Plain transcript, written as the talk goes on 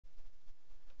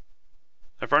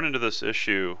I've run into this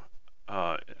issue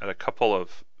at a couple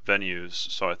of venues,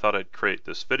 so I thought I'd create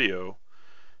this video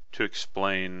to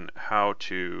explain how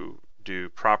to do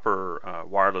proper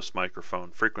wireless microphone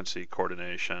frequency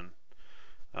coordination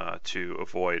to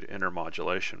avoid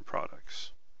intermodulation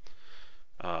products.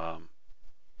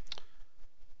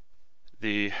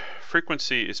 The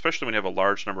frequency, especially when you have a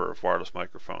large number of wireless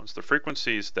microphones, the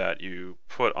frequencies that you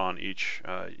put on each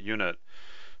unit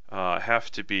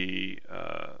have to be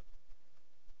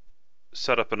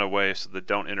set up in a way so they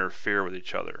don't interfere with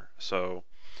each other. So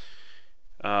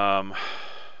one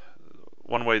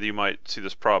way that you might see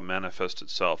this problem manifest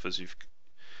itself is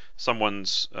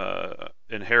someone's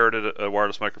inherited a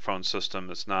wireless microphone system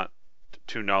that's not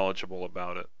too knowledgeable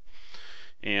about it,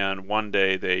 and one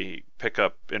day they pick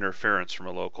up interference from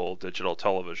a local digital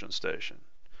television station.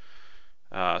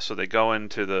 So they go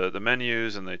into the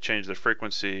menus and they change the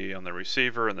frequency on the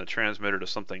receiver and the transmitter to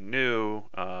something new,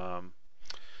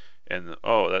 and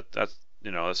oh, that's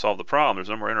that solved the problem. There's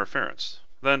no more interference.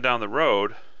 Then down the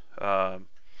road,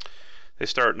 they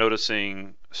start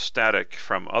noticing static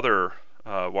from other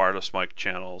wireless mic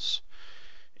channels,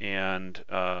 and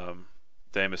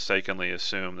they mistakenly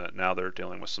assume that now they're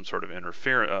dealing with some sort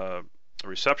of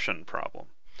reception problem,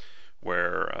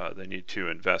 where they need to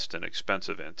invest in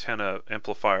expensive antenna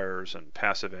amplifiers and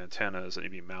passive antennas that need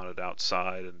to be mounted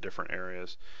outside in different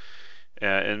areas.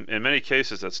 And in many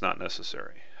cases, that's not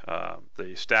necessary.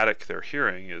 The static they're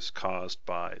hearing is caused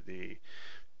by the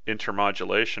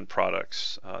intermodulation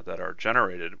products that are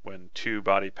generated when two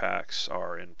body packs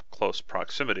are in close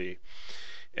proximity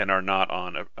and are not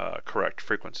on correct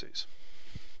frequencies.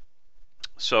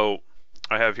 So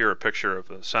I have here a picture of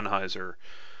the Sennheiser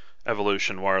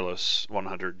Evolution Wireless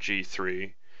 100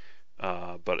 G3,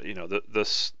 but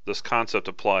this concept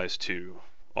applies to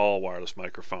all wireless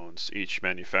microphones. Each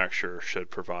manufacturer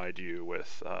should provide you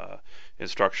with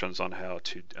instructions on how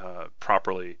to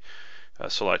properly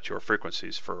select your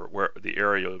frequencies for where the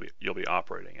area you'll be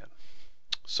operating in.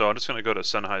 So I'm just going to go to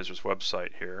Sennheiser's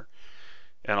website here,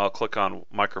 and I'll click on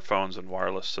Microphones and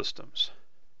Wireless Systems.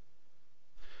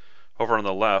 Over on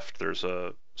the left, there's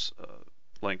a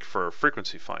link for a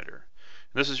frequency finder.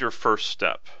 And this is your first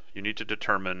step. You need to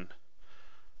determine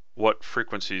what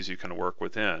frequencies you can work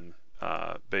within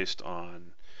based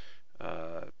on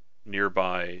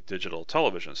nearby digital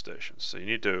television stations. So you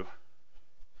need to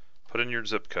put in your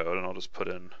zip code, and I'll just put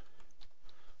in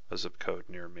a zip code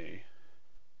near me.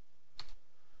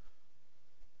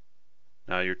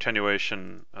 Now your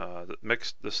attenuation,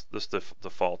 this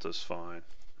default is fine.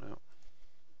 No.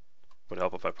 Would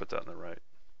help if I put that in the right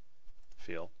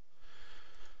field.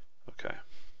 Okay.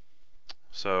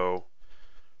 So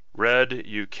red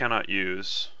you cannot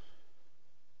use.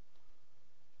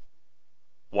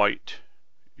 White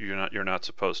you're not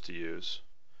supposed to use.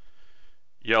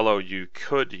 Yellow you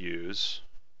could use,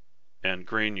 and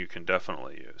green you can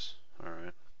definitely use. All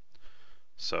right.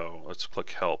 So let's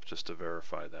click Help just to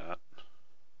verify that.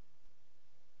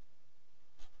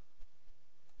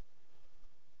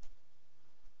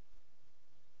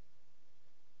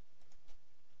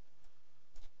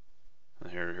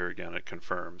 And here again it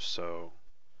confirms. So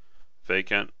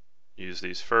vacant, use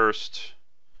these first.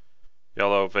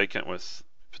 Yellow, vacant with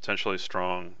potentially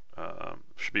strong,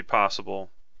 should be possible.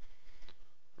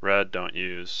 Red, don't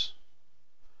use.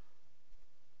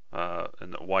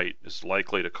 And the white is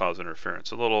likely to cause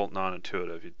interference. A little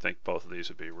non-intuitive. You'd think both of these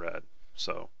would be red.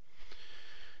 So,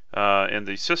 and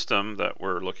the system that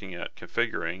we're looking at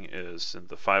configuring is in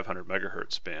the 500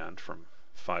 megahertz band from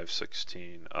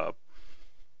 516 up.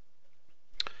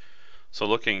 So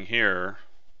looking here,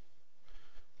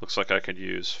 looks like I could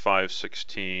use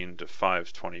 516 to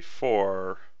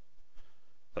 524.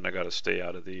 Then I got to stay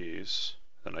out of these.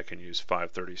 Then I can use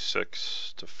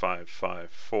 536 to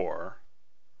 554.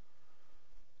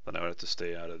 Then I would have to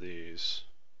stay out of these.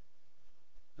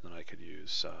 And then I could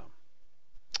use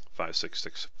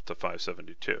 566 to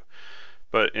 572.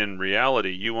 But in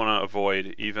reality, you want to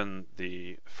avoid even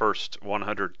the first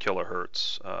 100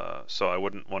 kilohertz. So I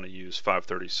wouldn't want to use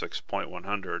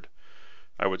 536.100.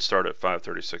 I would start at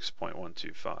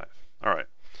 536.125. All right.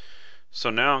 So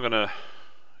now I'm going to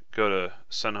go to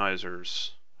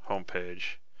Sennheiser's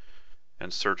homepage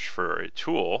and search for a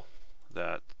tool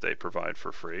that they provide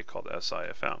for free called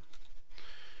SIFM.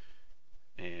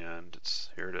 And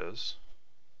here it is.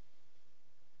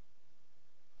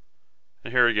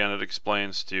 And here again it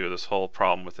explains to you this whole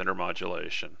problem with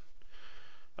intermodulation.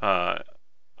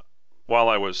 While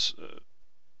I was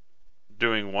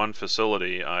doing one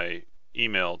facility, I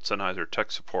emailed Sennheiser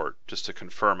tech support just to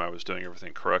confirm I was doing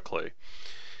everything correctly.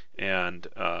 and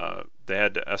they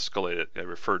had to escalate it. They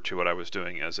referred to what I was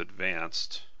doing as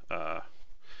advanced.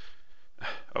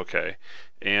 Okay,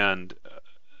 and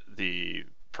the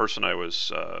person I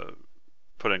was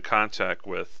put in contact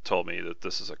with told me that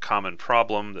this is a common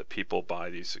problem, that people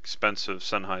buy these expensive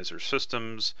Sennheiser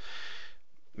systems,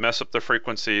 mess up the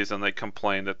frequencies, and they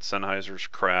complain that Sennheiser's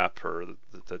crap or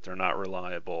that they're not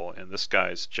reliable. And this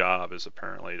guy's job is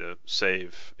apparently to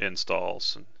save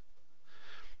installs. And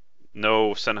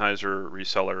no Sennheiser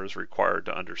reseller is required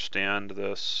to understand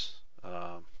this.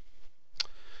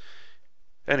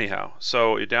 Anyhow,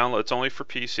 so you download. It's only for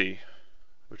PC,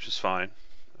 which is fine.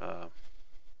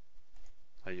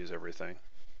 I use everything.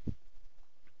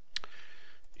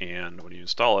 And when you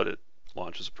install it, it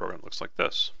launches a program that looks like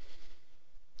this.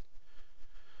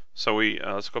 So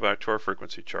let's go back to our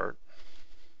frequency chart.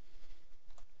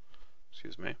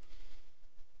 Excuse me.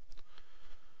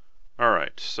 All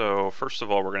right, so first of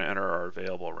all, we're going to enter our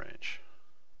available range.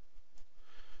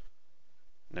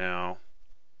 Now,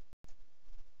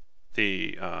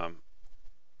 the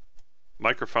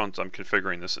microphones I'm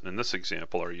configuring this in this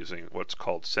example are using what's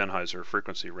called Sennheiser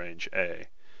frequency range A.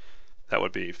 That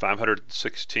would be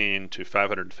 516 to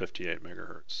 558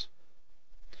 megahertz.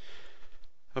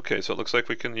 Okay, so it looks like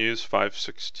we can use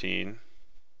 516.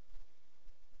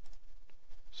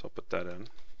 So I'll put that in.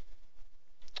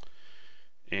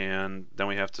 And then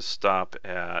we have to stop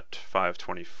at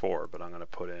 524, but I'm going to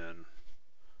put in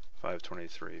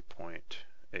 523.875.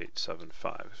 We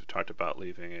talked about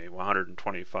leaving a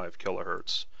 125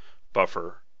 kilohertz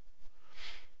buffer.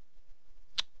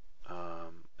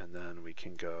 And then we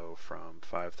can go from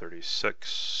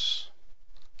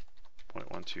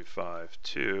 536.125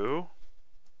 to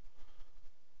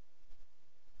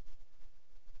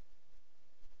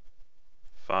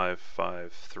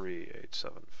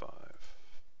 553.875.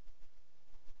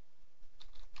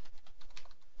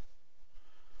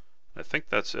 I think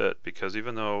that's it, because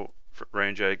even though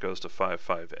range A goes to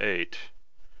 558,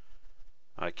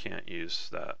 I can't use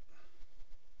that.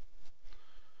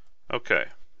 Okay,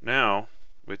 now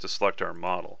we have to select our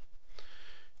model.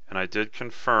 And I did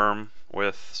confirm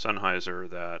with Sennheiser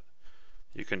that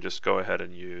you can just go ahead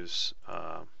and use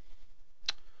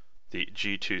the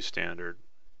G2 standard.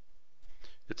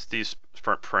 It's these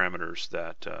parameters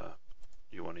that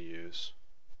you want to use.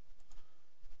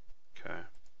 Okay.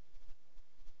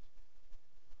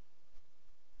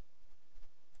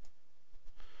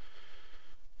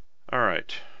 All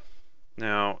right.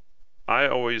 Now, I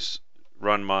always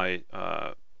run my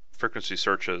frequency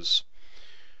searches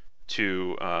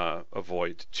to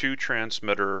avoid 2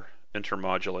 transmitter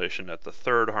intermodulation at the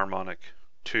 3rd harmonic,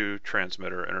 2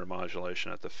 transmitter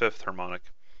intermodulation at the 5th harmonic,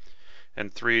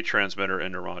 and 3 transmitter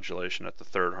intermodulation at the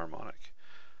 3rd harmonic.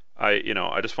 I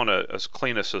just want as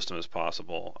clean a system as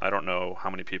possible. I don't know how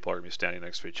many people are going to be standing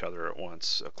next to each other at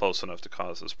once, close enough to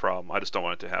cause this problem. I just don't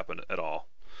want it to happen at all.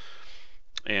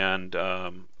 And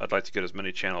I'd like to get as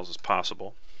many channels as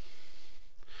possible.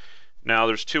 Now,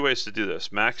 there's 2 ways to do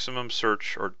this: maximum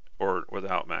search or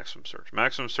without maximum search.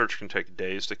 Maximum search can take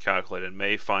days to calculate and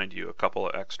may find you a couple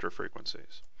of extra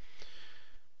frequencies.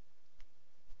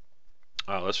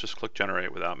 Let's just click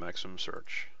generate without maximum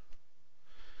search.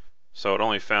 So it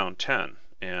only found 10,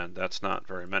 and that's not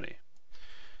very many.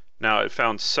 Now, it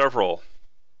found several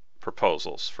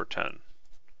proposals for 10.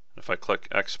 If I click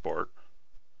export,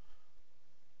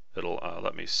 it'll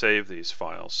let me save these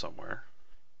files somewhere.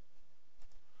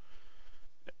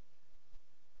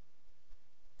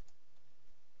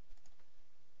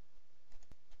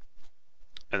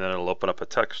 And then it'll open up a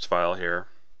text file here.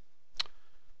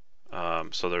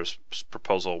 So there's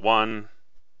proposal 1,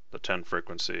 the 10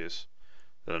 frequencies,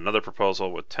 then another proposal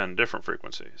with 10 different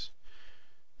frequencies.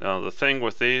 Now the thing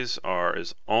with these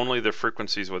is only the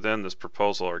frequencies within this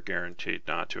proposal are guaranteed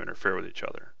not to interfere with each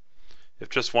other. If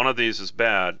just one of these is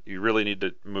bad, you really need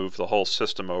to move the whole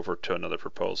system over to another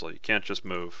proposal. You can't just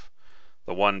move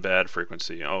the one bad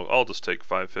frequency. Oh, I'll just take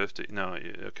 550. No,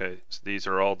 okay, so these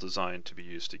are all designed to be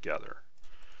used together.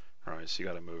 All right, so you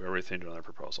got to move everything to another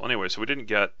proposal. Anyway, so we didn't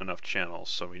get enough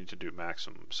channels, so we need to do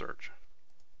maximum search.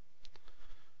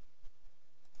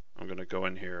 I'm going to go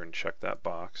in here and check that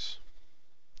box.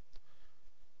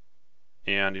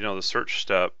 And the search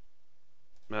step,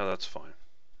 no, that's fine.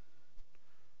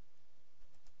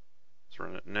 Let's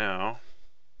run it now.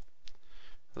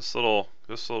 This little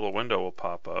window will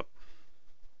pop up.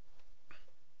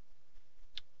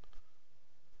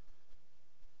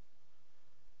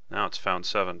 Now it's found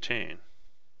 17.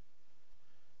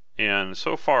 And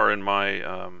so far in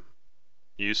my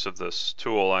use of this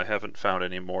tool, I haven't found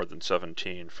any more than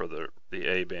 17 for the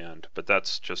A band, but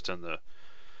that's just in the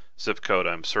zip code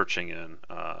I'm searching in,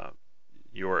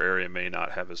 your area may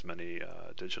not have as many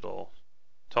digital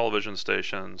television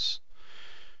stations,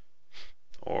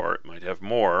 or it might have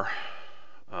more.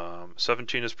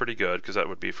 17 is pretty good because that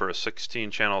would be for a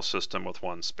 16 channel system with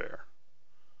one spare.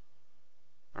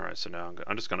 Alright, so now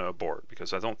I'm just going to abort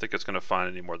because I don't think it's going to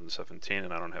find any more than 17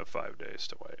 and I don't have 5 days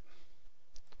to wait.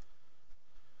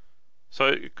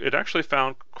 So it actually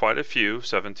found quite a few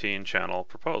 17 channel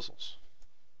proposals.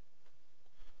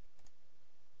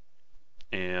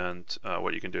 And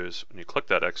what you can do is when you click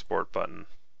that export button,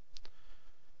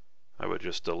 I would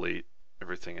just delete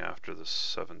everything after the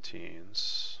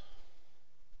 17s.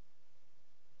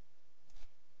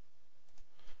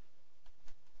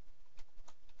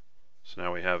 So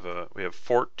now we have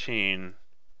 14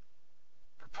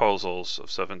 proposals of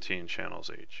 17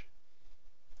 channels each.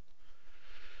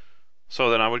 So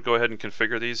then I would go ahead and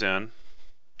configure these in,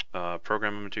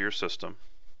 program them into your system,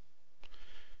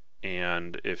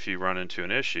 and if you run into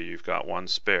an issue, you've got one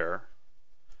spare,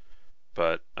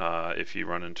 but if you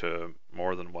run into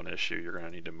more than one issue, you're going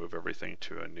to need to move everything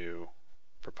to a new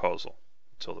proposal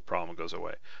until the problem goes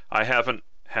away. I haven't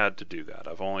had to do that.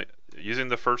 I've only, using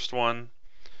the first one,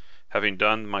 having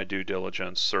done my due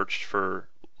diligence, searched for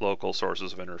local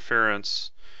sources of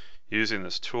interference, using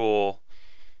this tool,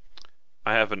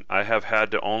 I have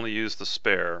had to only use the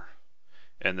spare,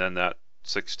 and then those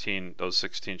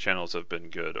 16 channels have been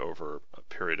good over a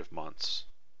period of months.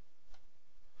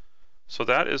 So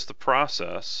that is the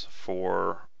process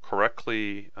for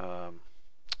correctly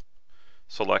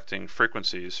selecting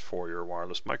frequencies for your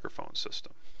wireless microphone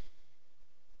system.